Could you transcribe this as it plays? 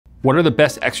What are the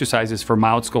best exercises for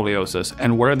mild scoliosis,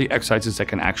 and what are the exercises that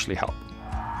can actually help?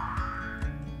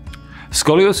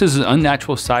 Scoliosis is an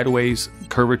unnatural sideways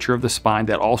curvature of the spine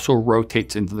that also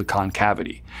rotates into the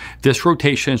concavity. This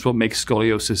rotation is what makes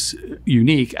scoliosis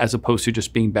unique as opposed to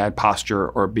just being bad posture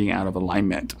or being out of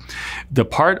alignment. The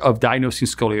part of diagnosing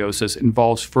scoliosis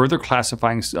involves further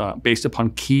classifying based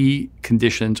upon key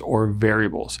conditions or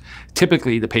variables,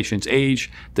 typically the patient's age,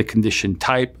 the condition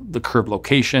type, the curve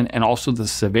location, and also the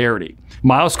severity.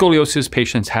 Mild scoliosis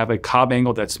patients have a Cobb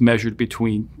angle that's measured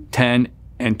between 10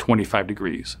 and 25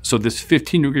 degrees. So this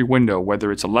 15-degree window,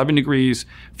 whether it's 11 degrees,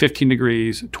 15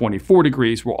 degrees, 24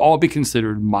 degrees, will all be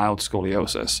considered mild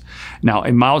scoliosis. Now,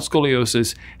 a mild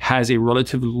scoliosis has a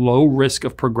relatively low risk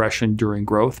of progression during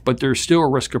growth, but there's still a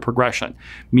risk of progression,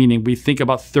 meaning we think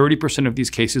about 30% of these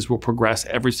cases will progress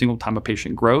every single time a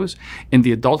patient grows. In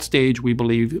the adult stage, we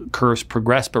believe curves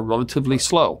progress, but relatively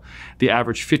slow. The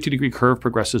average 50-degree curve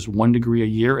progresses 1 degree a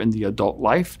year in the adult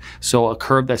life. So a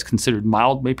curve that's considered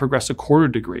mild may progress a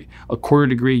quarter degree. A quarter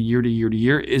degree year to year to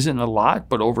year isn't a lot,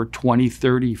 but over 20,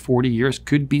 30, 40 years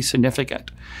could be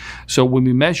significant. So when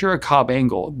we measure a Cobb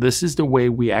angle, this is the way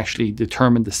we actually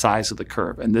determine the size of the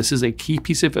curve. And this is a key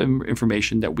piece of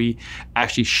information that we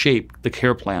actually shape the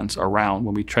care plans around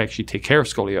when we actually take care of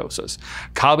scoliosis.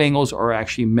 Cobb angles are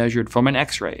actually measured from an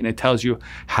x-ray, and it tells you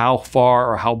how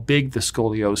far or how big the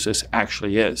scoliosis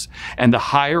actually is. And the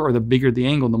higher or the bigger the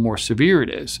angle, the more severe it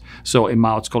is. So a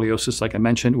mild scoliosis, like I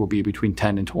mentioned, will be between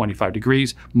 10 and 25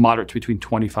 degrees, moderate to between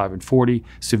 25 and 40,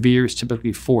 severe is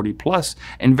typically 40 plus,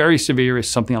 and very severe is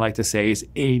something I like to say is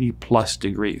 80 plus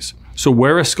degrees. So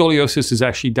where a scoliosis is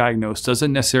actually diagnosed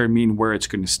doesn't necessarily mean where it's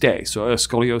going to stay. So a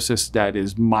scoliosis that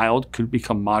is mild could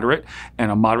become moderate, and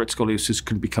a moderate scoliosis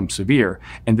could become severe.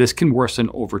 And this can worsen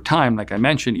over time, like I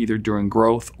mentioned, either during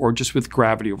growth or just with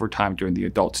gravity over time during the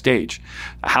adult stage.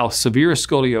 How severe a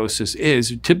scoliosis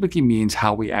is typically means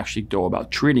how we actually go about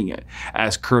treating it.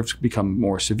 As curves become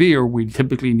more severe, we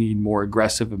typically need more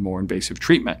aggressive and more invasive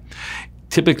treatment.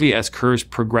 Typically, as curves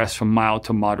progress from mild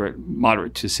to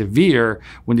moderate to severe,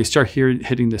 when they start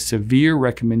hitting the severe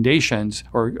recommendations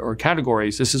or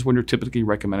categories, this is when they're typically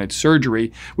recommended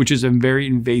surgery, which is a very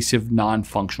invasive,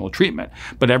 non-functional treatment.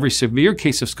 But every severe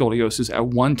case of scoliosis at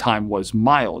one time was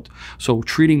mild. So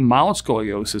treating mild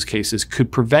scoliosis cases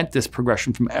could prevent this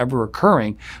progression from ever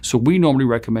occurring. So we normally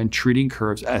recommend treating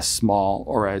curves as small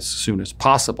or as soon as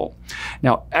possible.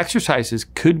 Now, exercises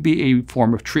could be a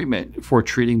form of treatment for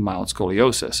treating mild scoliosis.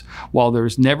 While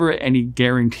there's never any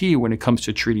guarantee when it comes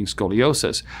to treating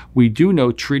scoliosis, we do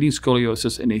know treating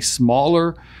scoliosis in a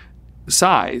smaller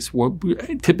size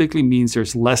typically means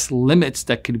there's less limits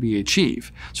that can be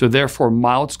achieved. So therefore,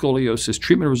 mild scoliosis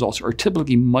treatment results are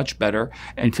typically much better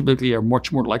and typically are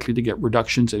much more likely to get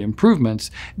reductions and improvements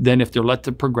than if they're let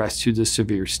to progress to the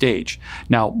severe stage.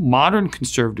 Now, modern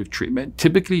conservative treatment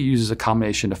typically uses a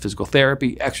combination of physical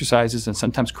therapy, exercises, and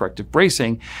sometimes corrective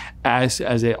bracing as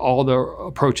all the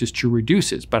approaches to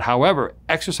reduce it. But however,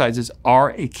 exercises are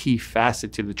a key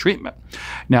facet to the treatment.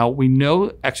 Now, we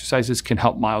know exercises can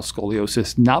help mild scoliosis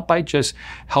not by just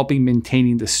helping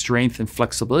maintaining the strength and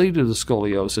flexibility of the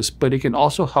scoliosis, but it can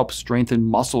also help strengthen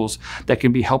muscles that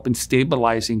can be helping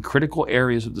stabilizing critical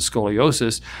areas of the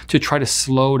scoliosis to try to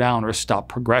slow down or stop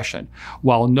progression.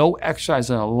 While there's no exercise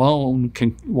alone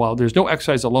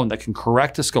that can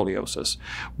correct a scoliosis,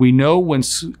 we know when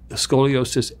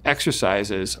scoliosis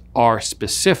exercises are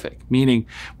specific, meaning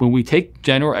when we take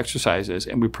general exercises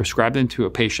and we prescribe them to a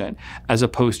patient, as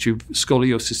opposed to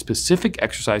scoliosis specific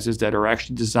exercises that are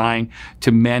actually designed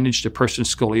to manage the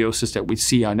person's scoliosis that we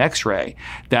see on x-ray,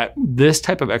 that this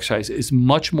type of exercise is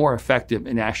much more effective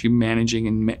in actually managing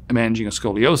a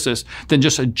scoliosis than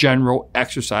just a general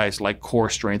exercise like core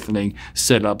strengthening,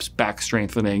 sit-ups, back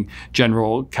strengthening,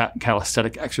 general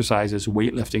calisthenic exercises,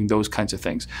 weightlifting, those kinds of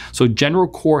things. So general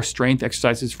core strength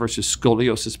exercises versus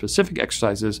scoliosis specific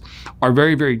exercises are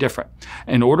very, very different.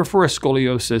 In order for a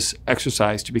scoliosis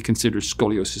exercise to be considered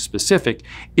scoliosis specific,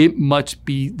 it must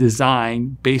be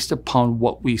designed based upon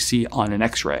what we see on an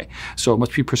x-ray. So it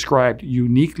must be prescribed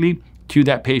uniquely to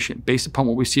that patient based upon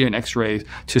what we see in x-rays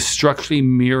to structurally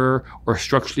mirror or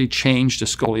structurally change the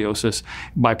scoliosis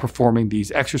by performing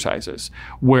these exercises.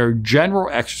 Where general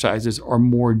exercises are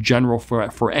more general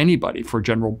for anybody, for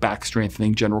general back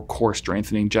strengthening, general core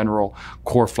strengthening, general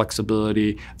core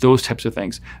flexibility, those types of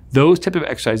things. Those type of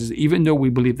exercises, even though we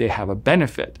believe they have a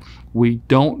benefit, we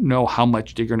don't know how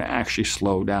much they're going to actually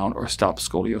slow down or stop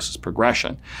scoliosis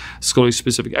progression.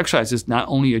 Scoliosis-specific exercises not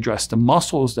only address the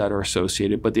muscles that are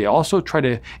associated, but they also also try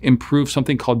to improve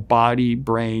something called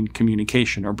body-brain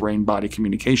communication or brain-body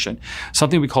communication,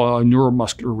 something we call a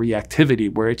neuromuscular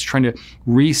reactivity, where it's trying to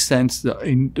resense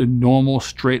the normal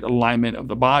straight alignment of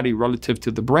the body relative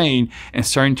to the brain and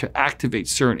starting to activate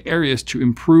certain areas to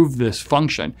improve this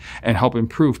function and help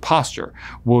improve posture.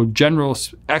 Well, general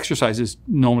exercises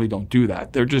normally don't do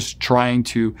that. They're just trying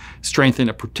to strengthen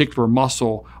a particular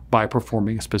muscle by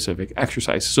performing a specific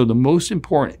exercise. So the most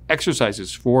important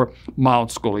exercises for mild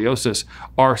scoliosis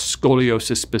are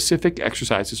scoliosis-specific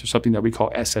exercises, or something that we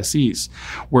call SSEs,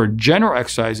 where general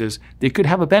exercises, they could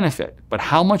have a benefit, but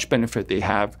how much benefit they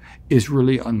have is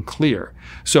really unclear.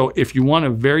 So if you want a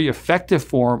very effective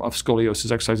form of scoliosis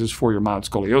exercises for your mild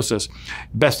scoliosis,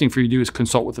 best thing for you to do is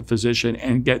consult with a physician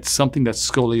and get something that's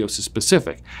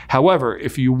scoliosis-specific. However,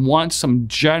 if you want some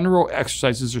general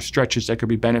exercises or stretches that could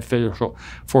be beneficial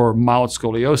for mild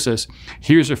scoliosis,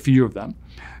 here's a few of them.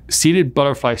 Seated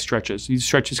butterfly stretches. These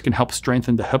stretches can help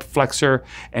strengthen the hip flexor,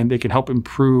 and they can help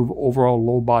improve overall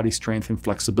low body strength and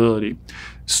flexibility.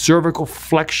 Cervical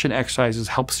flexion exercises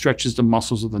help stretches the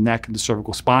muscles of the neck and the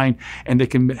cervical spine, and they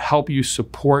can help you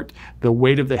support the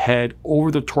weight of the head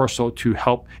over the torso to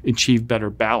help achieve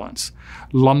better balance.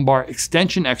 Lumbar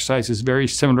extension exercise is very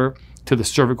similar to the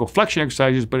cervical flexion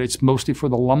exercises, but it's mostly for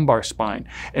the lumbar spine.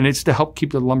 And it's to help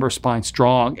keep the lumbar spine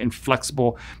strong and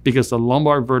flexible, because the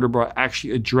lumbar vertebra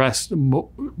actually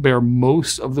bear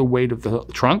most of the weight of the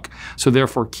trunk. So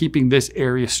therefore, keeping this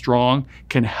area strong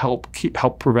can help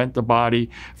prevent the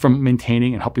body from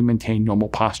maintaining and helping maintain normal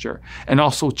posture. And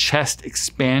also, chest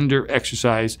expander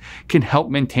exercise can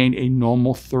help maintain a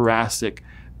normal thoracic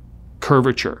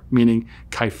curvature, meaning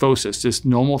kyphosis. This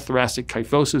normal thoracic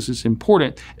kyphosis is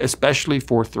important, especially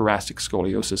for thoracic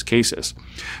scoliosis cases.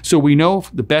 So we know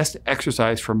the best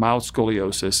exercise for mild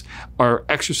scoliosis are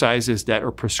exercises that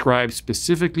are prescribed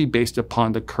specifically based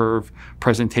upon the curve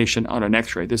presentation on an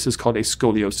x-ray. This is called a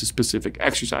scoliosis-specific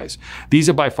exercise. These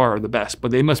are by far the best,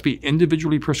 but they must be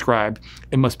individually prescribed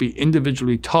and must be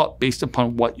individually taught based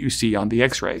upon what you see on the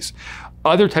x-rays.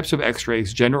 Other types of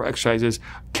x-rays, general exercises,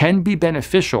 can be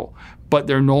beneficial, but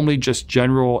they're normally just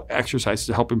general exercises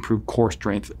to help improve core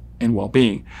strength and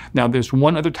well-being. Now, there's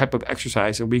one other type of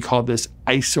exercise, and we call this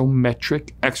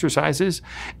isometric exercises,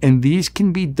 and these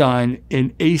can be done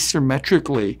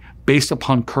asymmetrically based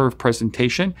upon curve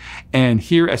presentation. And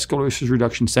here at Scoliosis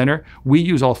Reduction Center, we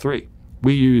use all three.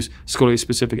 We use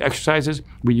scoliosis-specific exercises,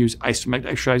 we use isometric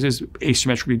exercises,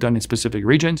 asymmetrically done in specific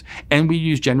regions, and we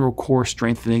use general core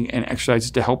strengthening and exercises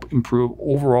to help improve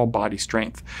overall body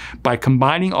strength. By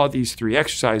combining all these three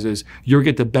exercises, you'll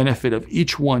get the benefit of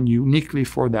each one uniquely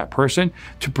for that person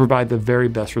to provide the very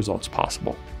best results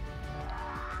possible.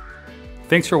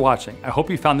 Thanks for watching. I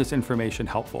hope you found this information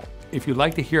helpful. If you'd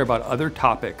like to hear about other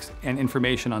topics and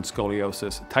information on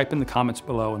scoliosis, type in the comments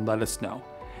below and let us know.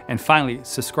 And finally,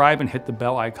 subscribe and hit the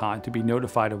bell icon to be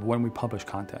notified of when we publish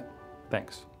content.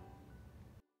 Thanks.